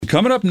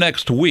coming up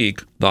next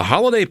week, the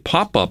holiday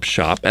pop-up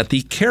shop at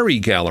the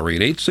Kerri Gallery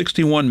at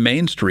 861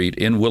 Main Street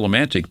in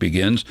Willimantic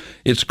begins.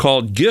 It's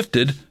called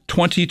Gifted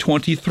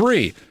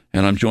 2023.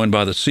 And I'm joined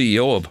by the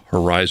CEO of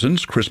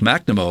Horizons, Chris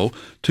McNaboe,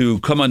 to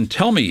come and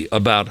tell me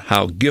about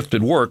how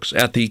Gifted works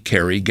at the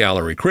Kerri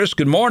Gallery. Chris,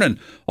 good morning.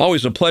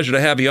 Always a pleasure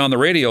to have you on the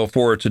radio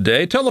for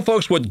today. Tell the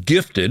folks what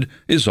Gifted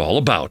is all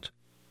about.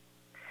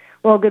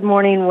 Well, good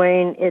morning,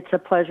 Wayne. It's a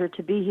pleasure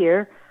to be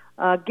here.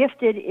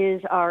 Gifted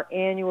is our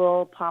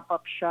annual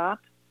pop-up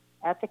shop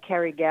at the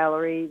Kerri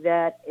Gallery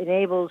that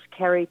enables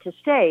Kerri to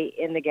stay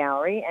in the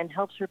gallery and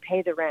helps her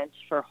pay the rent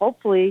for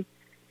hopefully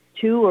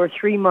 2 or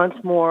 3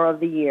 months more of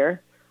the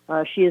year.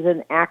 She is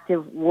an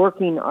active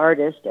working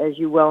artist, as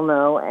you well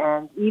know,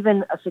 and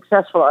even a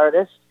successful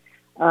artist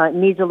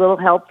needs a little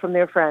help from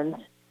their friends,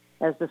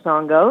 as the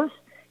song goes.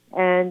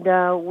 And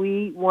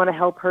we want to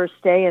help her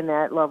stay in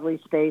that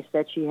lovely space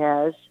that she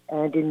has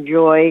and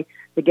enjoy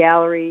the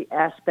gallery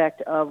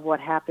aspect of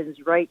what happens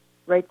right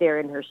there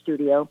in her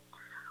studio,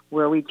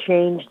 where we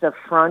change the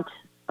front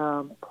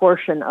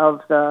portion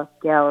of the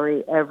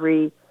gallery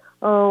every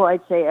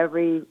 6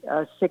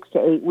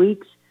 to 8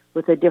 weeks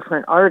with a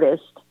different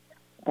artist.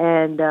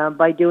 And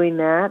by doing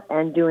that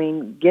and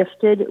doing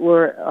Gifted,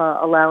 we're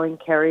allowing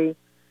Kerri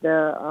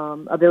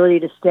the ability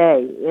to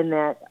stay in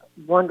that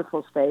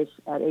wonderful space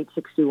at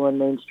 861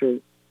 Main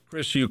Street.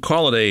 Chris, you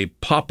call it a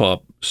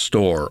pop-up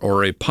store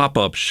or a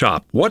pop-up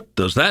shop. What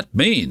does that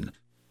mean?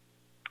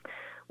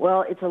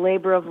 Well, it's a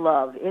labor of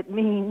love. It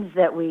means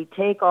that we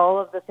take all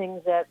of the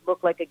things that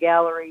look like a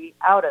gallery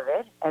out of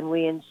it, and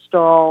we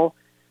install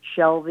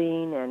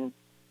shelving and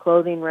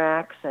clothing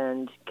racks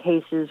and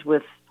cases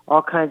with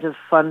all kinds of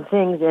fun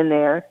things in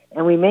there,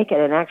 and we make it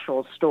an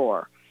actual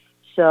store.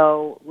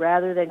 So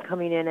rather than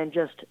coming in and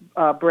just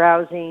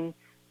browsing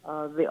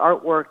the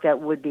artwork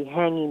that would be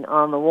hanging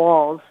on the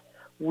walls,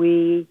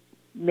 we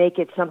make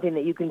it something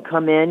that you can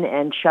come in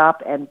and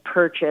shop and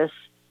purchase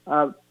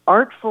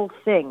artful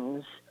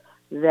things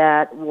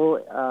that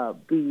will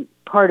be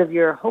part of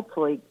your,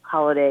 hopefully,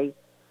 holiday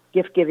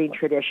gift-giving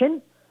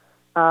tradition.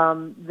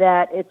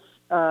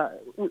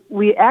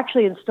 We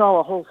actually install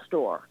a whole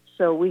store.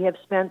 So we have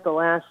spent the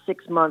last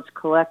 6 months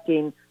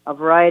collecting a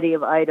variety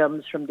of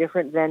items from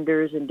different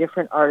vendors and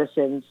different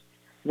artisans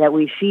that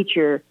we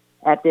feature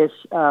at this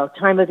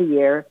time of the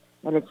year,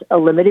 and it's a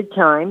limited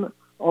time,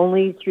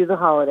 only through the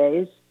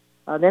holidays.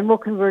 Then we'll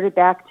convert it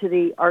back to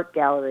the art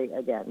gallery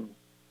again.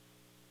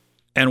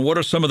 And what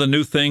are some of the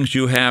new things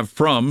you have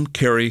from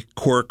Kerri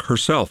Quirk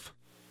herself?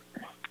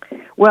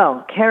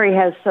 Well, Kerri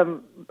has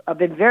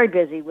been very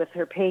busy with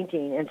her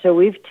painting, and so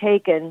we've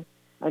taken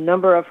a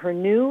number of her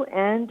new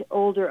and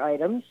older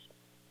items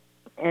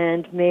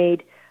and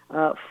made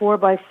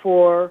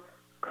 4x4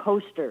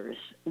 coasters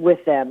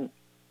with them.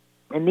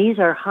 And these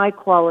are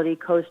high-quality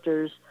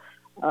coasters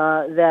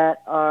that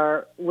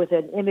are with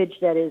an image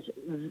that is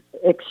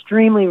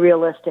extremely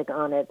realistic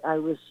on it. I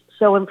was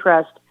so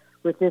impressed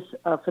with this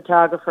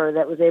photographer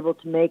that was able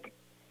to make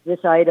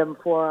this item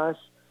for us.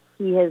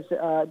 He has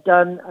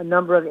done a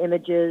number of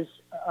images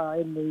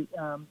in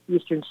the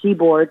Eastern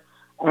Seaboard,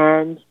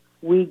 and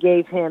we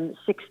gave him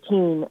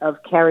 16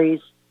 of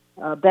Kerri's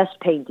best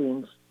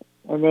paintings,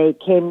 and they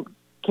came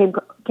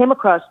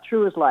across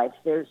true as life.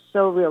 They're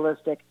so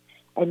realistic.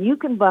 And you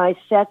can buy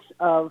sets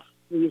of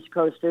these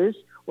coasters,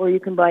 or you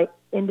can buy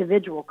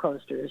individual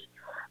coasters.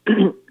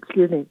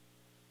 Excuse me.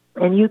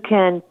 And you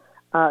can,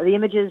 the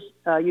images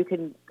you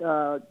can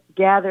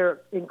gather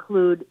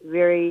include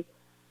very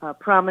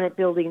prominent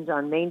buildings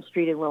on Main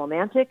Street in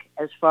Willimantic,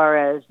 as far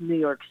as New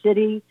York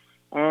City,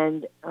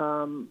 and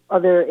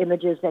other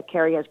images that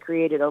Kerri has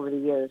created over the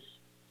years.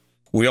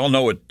 We all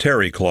know what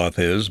terry cloth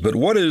is, but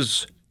what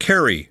is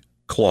Kerri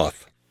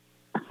cloth?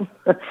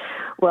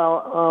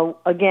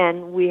 Well,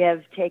 again, we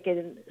have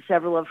taken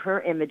several of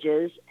her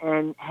images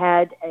and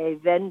had a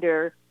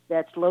vendor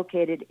that's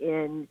located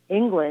in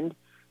England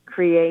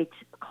create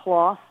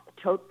cloth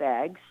tote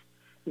bags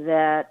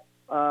that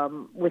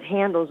with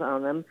handles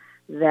on them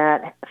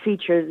that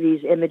feature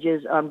these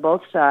images on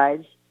both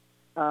sides.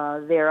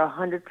 They're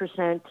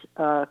 100%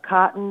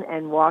 cotton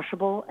and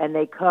washable, and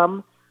they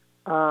come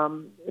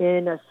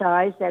in a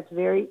size that's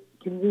very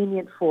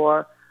convenient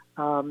for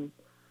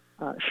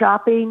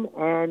shopping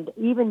and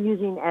even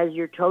using as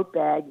your tote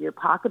bag, your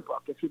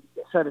pocketbook, if you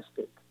so to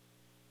speak.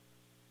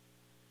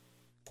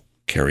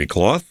 Kerri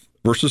cloth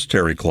versus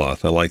terry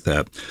cloth. I like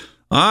that.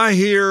 I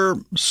hear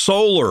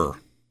solar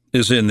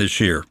is in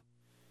this year.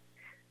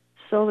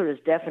 Solar is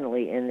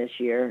definitely in this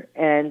year,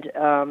 and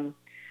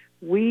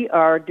we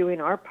are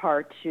doing our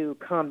part to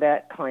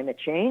combat climate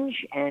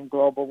change and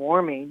global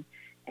warming,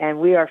 and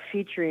we are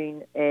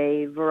featuring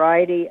a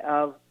variety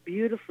of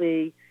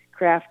beautifully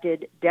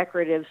crafted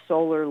decorative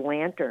solar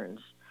lanterns,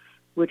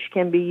 which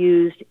can be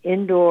used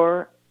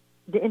indoors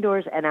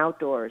and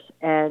outdoors.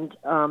 And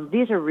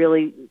these are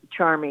really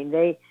charming.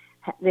 They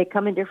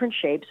come in different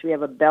shapes. We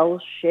have a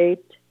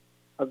bell-shaped,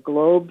 a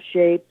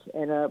globe-shaped,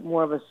 and a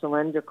more of a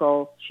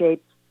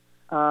cylindrical-shaped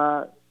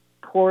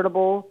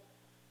portable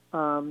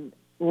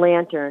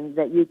lantern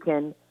that you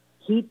can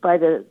heat by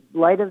the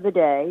light of the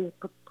day,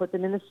 put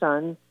them in the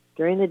sun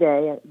during the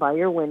day by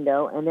your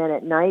window, and then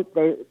at night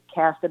they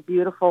cast a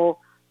beautiful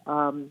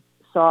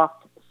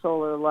soft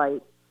solar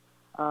light.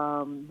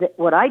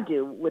 What I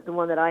do with the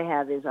one that I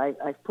have is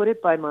I put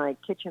it by my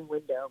kitchen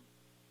window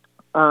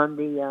on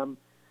the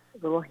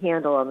little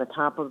handle on the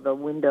top of the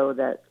window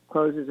that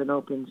closes and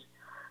opens,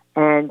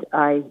 and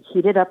I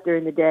heat it up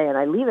during the day and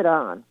I leave it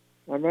on.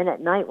 And then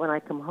at night when I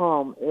come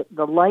home,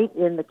 the light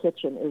in the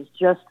kitchen is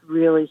just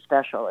really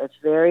special. It's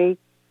very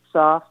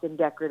soft and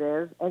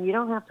decorative, and you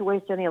don't have to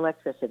waste any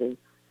electricity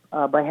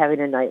by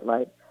having a night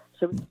light.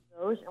 So we do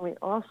those, and we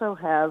also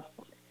have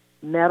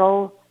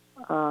metal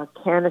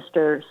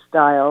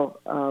canister-style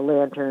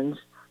lanterns.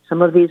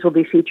 Some of these will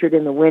be featured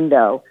in the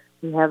window.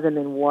 We have them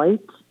in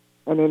white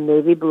and in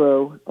navy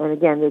blue, and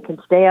again, they can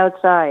stay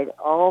outside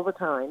all the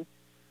time.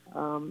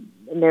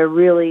 And they're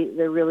really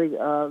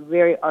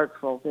very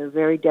artful. They're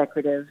very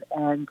decorative,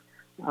 and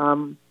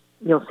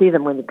you'll see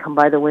them when you come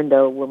by the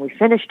window when we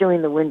finish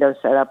doing the window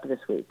setup this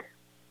week.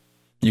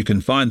 You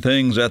can find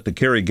things at the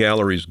Kerri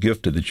Gallery's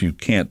Gifted that you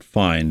can't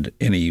find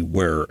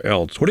anywhere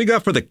else. What do you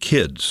got for the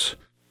kids?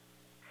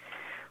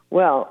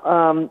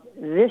 Well,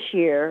 this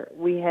year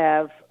we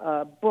have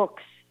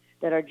books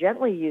that are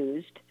gently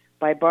used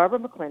by Barbara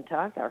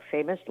McClintock, our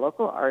famous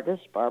local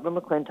artist, Barbara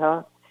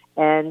McClintock,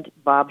 and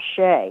Bob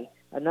Shea,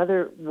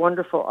 another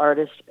wonderful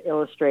artist,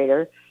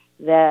 illustrator,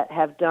 that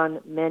have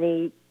done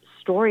many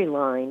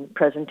storyline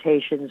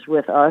presentations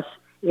with us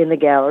in the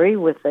gallery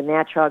with the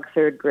Natchog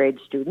third grade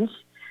students.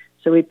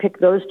 So we picked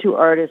those two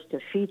artists to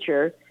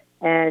feature,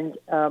 and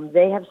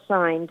they have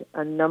signed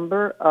a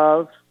number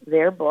of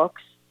their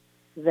books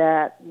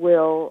that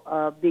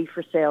will be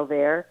for sale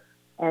there,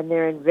 and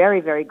they're in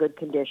very, very good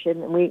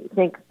condition. And we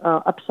think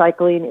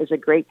upcycling is a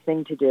great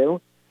thing to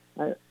do.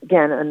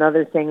 Again,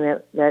 another thing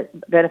that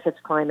benefits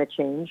climate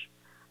change.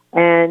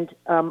 And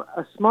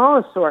a small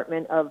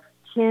assortment of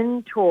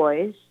tin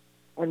toys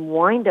and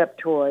wind-up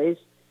toys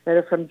that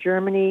are from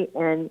Germany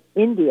and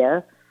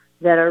India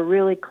that are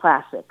really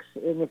classics.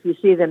 And if you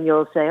see them,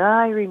 you'll say, oh,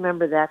 I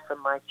remember that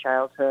from my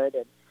childhood.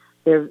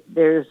 And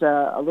there's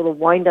a little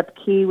wind-up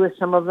key with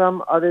some of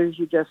them. Others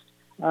you just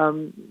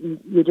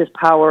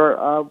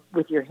power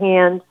with your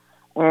hand,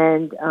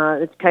 and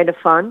it's kind of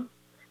fun.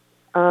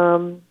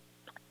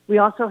 We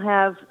also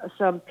have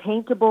some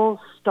paintable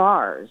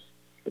stars.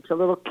 It's a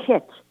little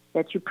kit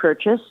that you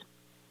purchase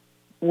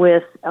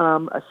with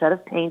a set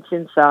of paints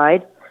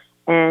inside,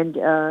 and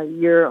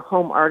your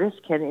home artist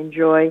can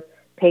enjoy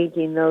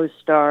painting those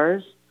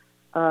stars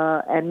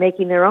and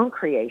making their own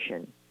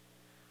creation.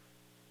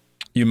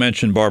 You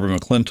mentioned Barbara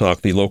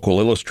McClintock, the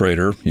local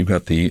illustrator. You've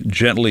got the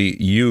gently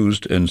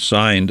used and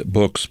signed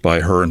books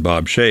by her and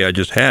Bob Shea. I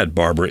just had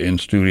Barbara in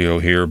studio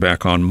here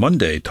back on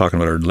Monday talking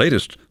about her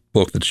latest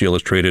book that she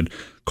illustrated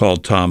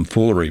called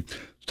Tomfoolery.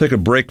 Let's take a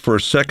break for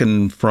a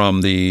second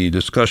from the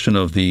discussion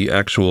of the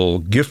actual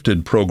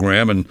Gifted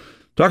program and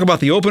talk about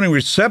the opening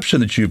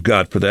reception that you've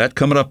got for that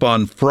coming up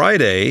on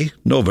Friday,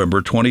 November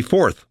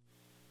 24th.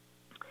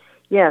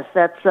 Yes,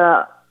 that's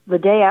the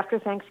day after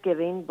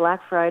Thanksgiving, Black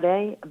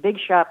Friday, a big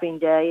shopping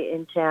day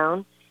in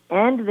town,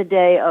 and the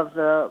day of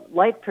the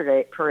light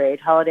parade,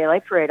 holiday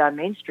light parade on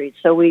Main Street.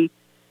 So we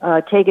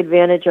take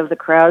advantage of the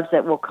crowds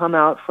that will come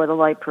out for the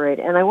light parade.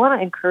 And I want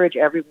to encourage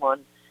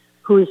everyone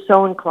who is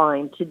so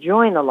inclined to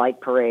join the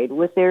light parade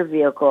with their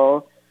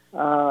vehicle,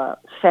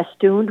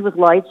 festooned with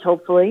lights,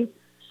 hopefully,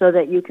 so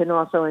that you can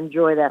also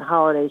enjoy that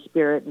holiday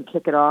spirit and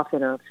kick it off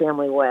in a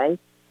family way.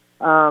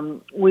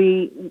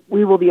 We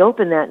will be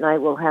open that night.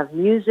 We'll have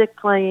music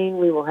playing.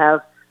 We will have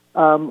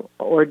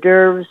hors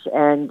d'oeuvres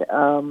and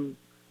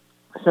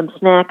some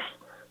snacks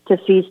to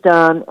feast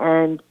on,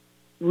 and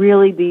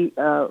really be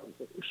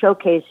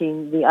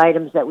showcasing the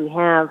items that we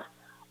have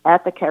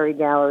at the Kerri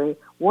Gallery.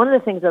 One of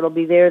the things that will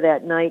be there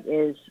that night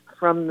is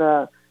from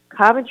the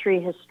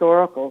Coventry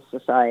Historical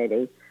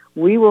Society.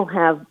 We will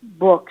have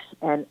books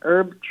and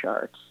herb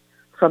charts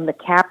from the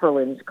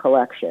Caperlin's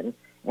collection.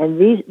 And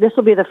this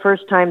will be the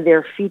first time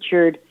they're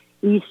featured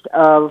east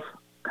of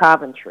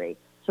Coventry.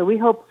 So we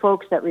hope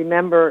folks that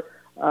remember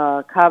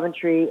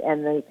Coventry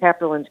and the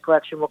Caperlin's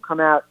collection will come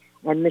out.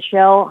 And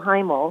Michelle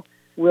Heimel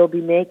will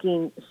be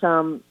making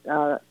some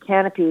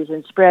canopies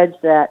and spreads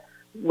that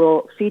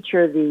will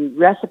feature the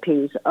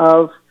recipes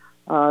of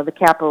the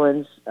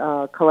Caperlin's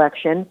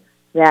collection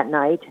that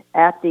night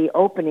at the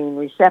opening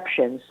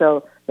reception.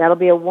 So that'll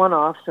be a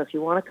one-off. So if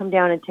you want to come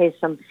down and taste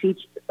some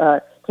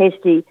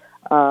tasty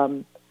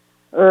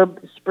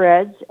herb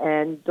spreads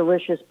and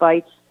delicious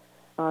bites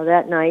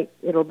that night,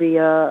 it'll be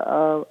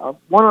a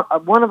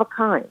one of a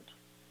kind.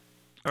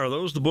 Are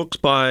those the books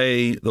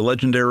by the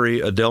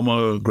legendary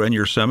Adelma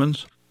Grenier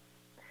Simmons?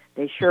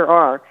 They sure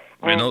are.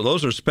 I mean,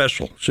 those are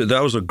special.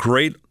 That was a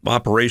great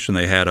operation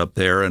they had up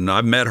there, and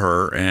I met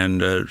her,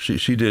 and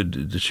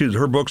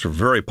her books are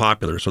very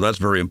popular, so that's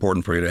very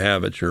important for you to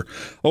have at your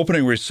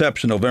opening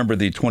reception November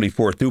the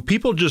 24th. Do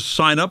people just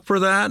sign up for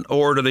that,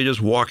 or do they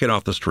just walk in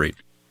off the street?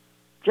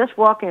 Just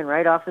walk in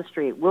right off the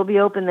street. We'll be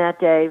open that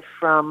day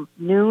from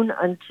noon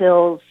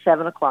until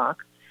 7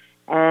 o'clock,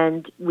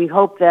 And we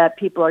hope that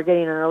people are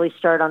getting an early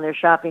start on their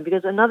shopping,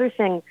 because another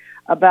thing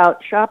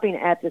about shopping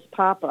at this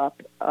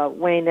pop-up,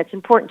 Wayne, that's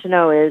important to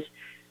know is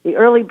the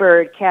early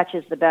bird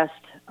catches the best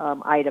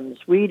items.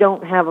 We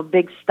don't have a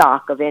big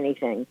stock of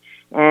anything,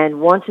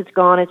 and once it's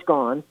gone, it's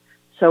gone.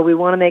 So we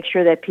want to make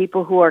sure that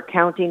people who are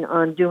counting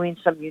on doing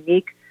some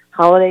unique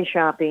holiday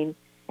shopping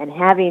and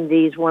having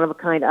these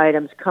one-of-a-kind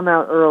items come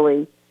out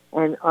early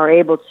and are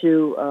able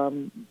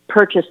to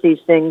purchase these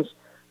things,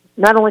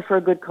 not only for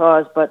a good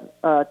cause, but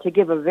to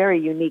give a very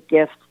unique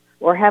gift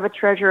or have a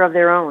treasure of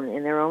their own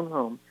in their own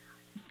home.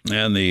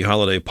 And the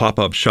holiday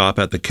pop-up shop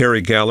at the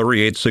Kerri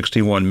Gallery,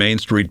 861 Main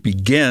Street,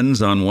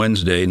 begins on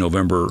Wednesday,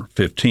 November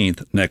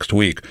 15th, next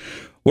week.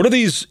 What are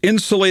these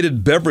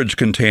insulated beverage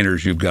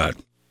containers you've got?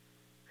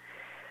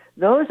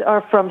 Those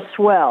are from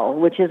Swell,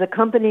 which is a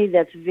company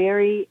that's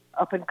very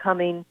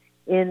up-and-coming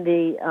in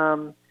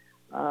the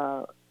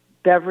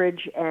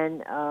beverage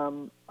and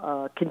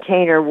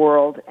container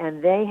world,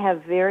 and they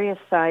have various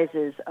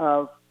sizes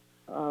of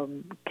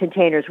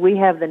containers. We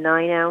have the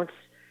 9-ounce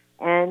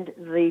and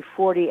the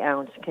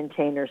 40-ounce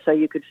container, so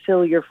you could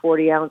fill your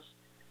 40-ounce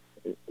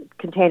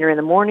container in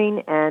the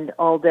morning and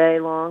all day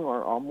long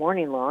or all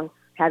morning long,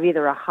 have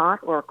either a hot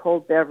or a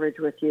cold beverage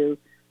with you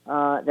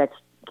that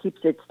keeps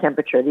its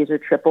temperature. These are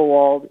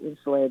triple-walled,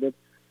 insulated.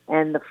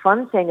 And the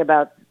fun thing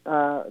about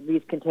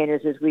these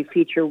containers is we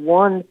feature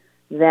one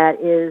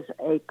that is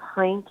a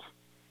pint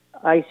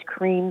ice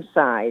cream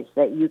size,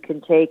 that you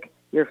can take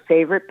your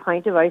favorite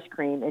pint of ice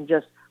cream and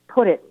just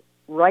put it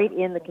right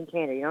in the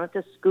container. You don't have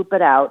to scoop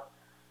it out.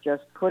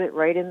 Just put it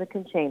right in the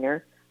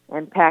container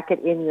and pack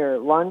it in your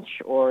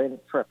lunch or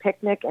for a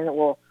picnic, and it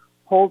will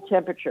hold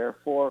temperature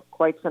for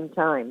quite some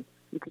time.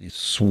 These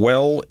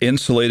Swell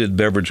insulated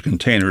beverage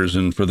containers,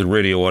 and for the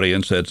radio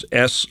audience, that's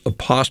S''WELL.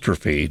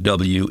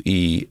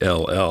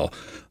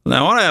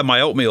 Now, when I had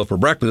my oatmeal for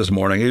breakfast this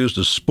morning, I used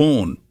a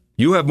spoon.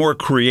 You have more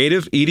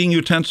creative eating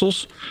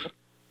utensils?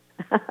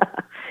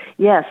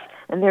 Yes,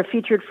 and they're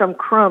featured from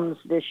Crumbs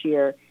this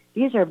year.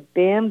 These are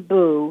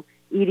bamboo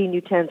eating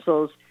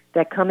utensils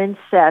that come in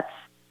sets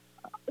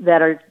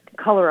that are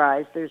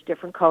colorized. There's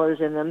different colors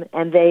in them,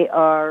 and they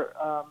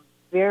are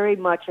very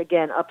much,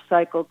 again,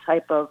 upcycled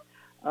type of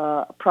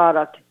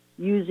product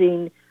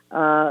using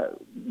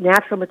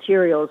natural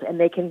materials, and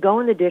they can go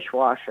in the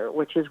dishwasher,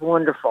 which is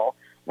wonderful.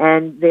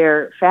 And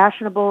they're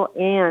fashionable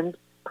and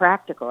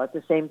practical at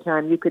the same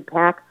time. You could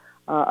pack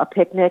a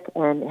picnic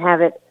and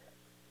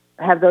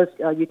have those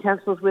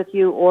utensils with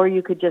you, or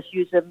you could just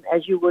use them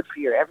as you would for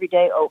your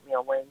everyday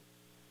oatmeal, Wayne.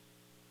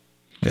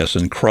 Yes,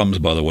 and Crumbs,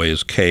 by the way,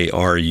 is Krumbs.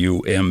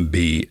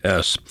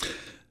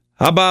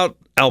 How about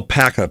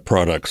alpaca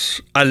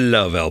products? I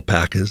love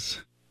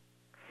alpacas.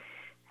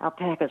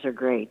 Alpacas are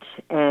great.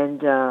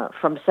 And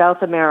from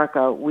South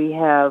America, we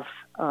are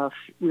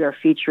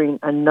featuring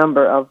a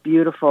number of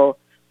beautiful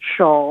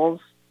shawls,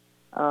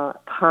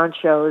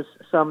 ponchos,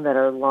 some that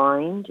are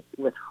lined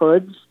with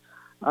hoods,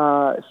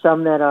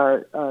 some that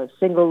are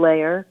single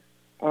layer,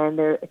 and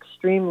they're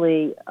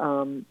extremely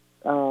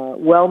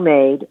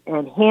well-made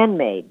and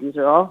handmade. These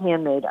are all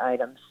handmade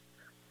items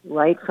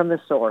right from the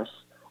source.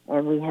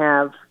 And we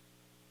have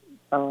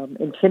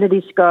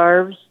infinity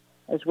scarves,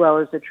 as well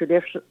as the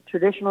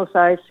traditional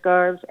size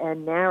scarves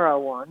and narrow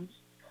ones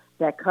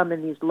that come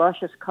in these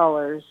luscious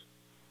colors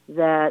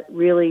that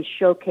really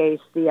showcase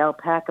the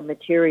alpaca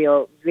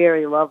material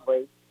very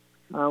lovely.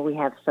 We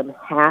have some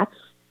hats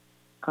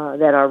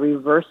that are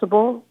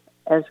reversible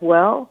as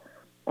well,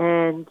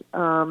 and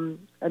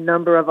a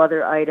number of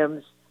other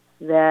items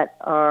that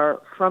are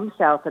from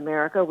South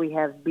America. We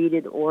have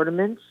beaded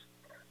ornaments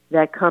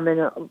that come in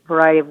a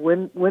variety of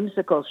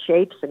whimsical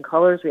shapes and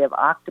colors. We have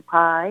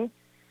octopi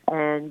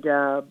and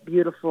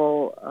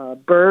beautiful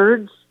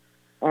birds,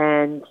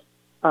 and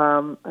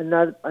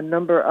a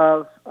number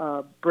of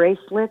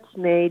bracelets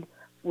made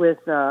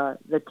with the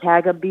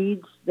taga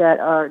beads that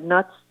are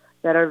nuts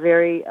that are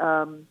very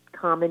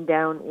common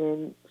down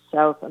in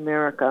South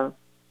America.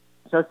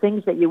 So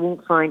things that you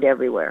won't find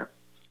everywhere.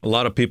 A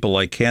lot of people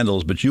like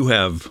candles, but you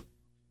have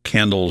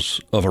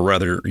candles of a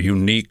rather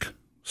unique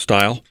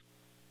style.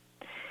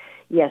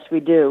 Yes, we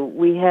do.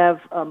 We have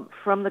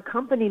from the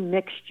company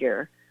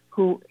Mixture,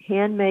 who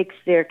hand makes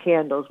their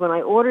candles. When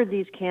I ordered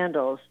these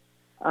candles,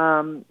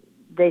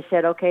 they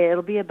said, okay,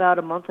 it'll be about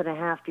a month and a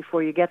half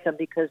before you get them,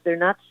 because they're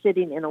not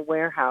sitting in a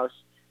warehouse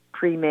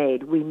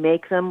pre-made. We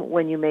make them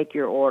when you make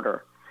your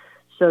order.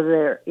 So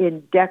they're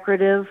in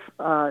decorative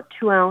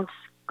 2-ounce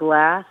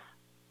glass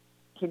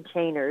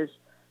containers,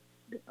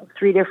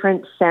 3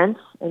 different scents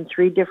and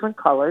 3 different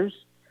colors,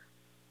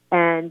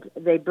 and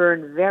they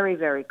burn very,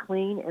 very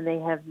clean, and they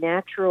have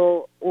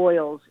natural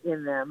oils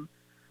in them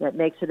that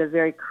makes it a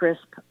very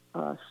crisp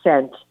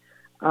scent.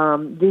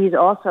 These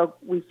also,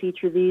 we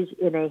feature these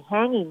in a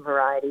hanging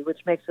variety,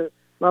 which makes a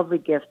lovely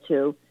gift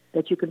too,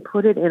 that you can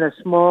put it in a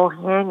small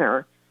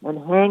hanger and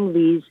hang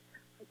these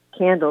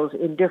candles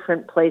in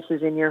different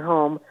places in your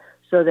home,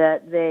 so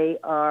that they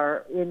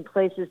are in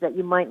places that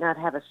you might not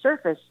have a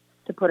surface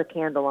to put a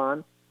candle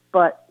on,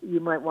 but you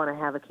might want to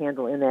have a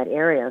candle in that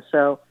area.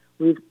 So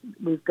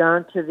we've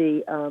gone to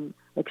the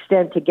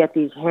extent to get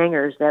these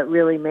hangers that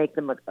really make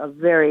them a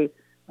very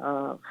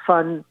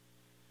fun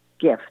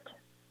gift.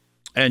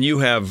 And you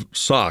have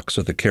socks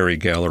at the Kerri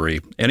Gallery.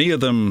 Any of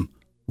them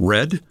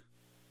red?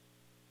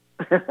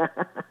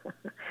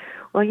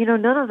 Well,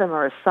 none of them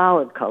are a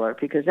solid color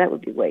because that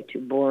would be way too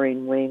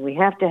boring, Wayne. We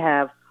have to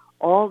have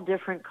all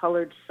different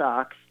colored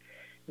socks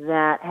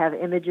that have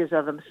images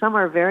of them. Some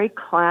are very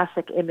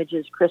classic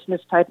images,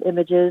 Christmas-type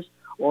images,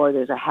 or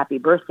there's a happy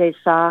birthday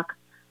sock.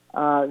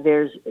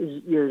 There's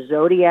your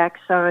zodiac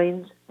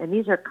signs, and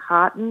these are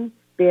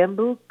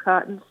bamboo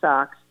cotton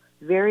socks,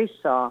 very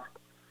soft,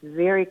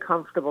 very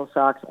comfortable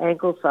socks,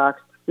 ankle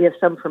socks. We have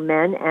some for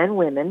men and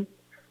women,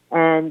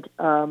 and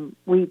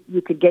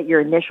you could get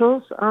your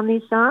initials on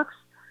these socks,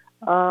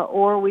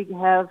 or we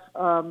have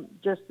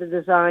just the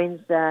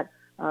designs that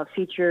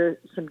feature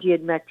some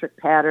geometric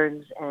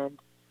patterns and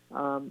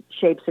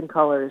shapes and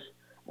colors.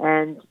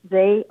 And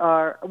we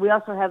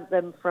also have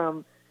them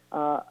from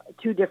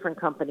two different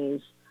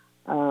companies,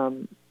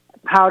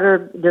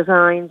 Powder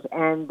Designs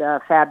and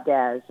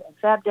Fabdaz. And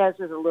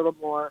Fabdaz is a little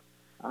more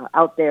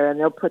out there, and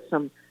they'll put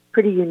some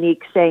pretty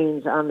unique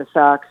sayings on the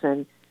socks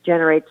and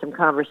generate some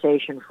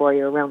conversation for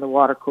you around the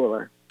water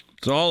cooler.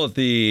 It's all at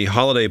the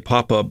holiday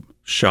pop-up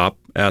shop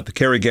at the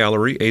Kerri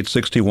Gallery,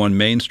 861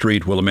 Main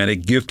Street,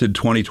 Willimantic. Gifted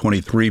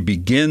 2023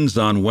 begins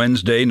on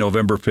Wednesday,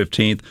 November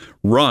 15th,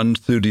 runs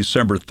through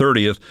December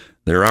 30th.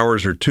 Their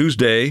hours are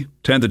Tuesday,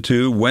 10 to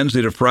 2,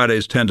 Wednesday to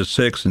Fridays, 10 to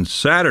 6, and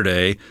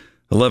Saturday,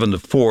 11 to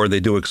 4. They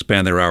do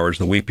expand their hours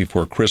the week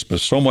before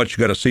Christmas. So much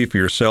you got to see for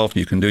yourself.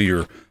 You can do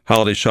your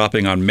holiday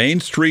shopping on Main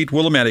Street,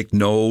 Willimantic.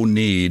 No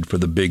need for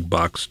the big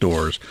box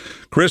stores.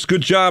 Chris,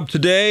 good job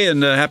today,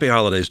 and happy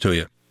holidays to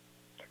you.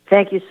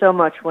 Thank you so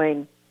much,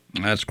 Wayne.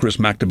 That's Chris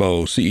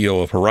McNaboe,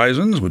 CEO of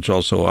Horizons, which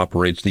also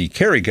operates the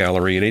Kerri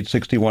Gallery at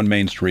 861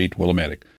 Main Street, Willimantic.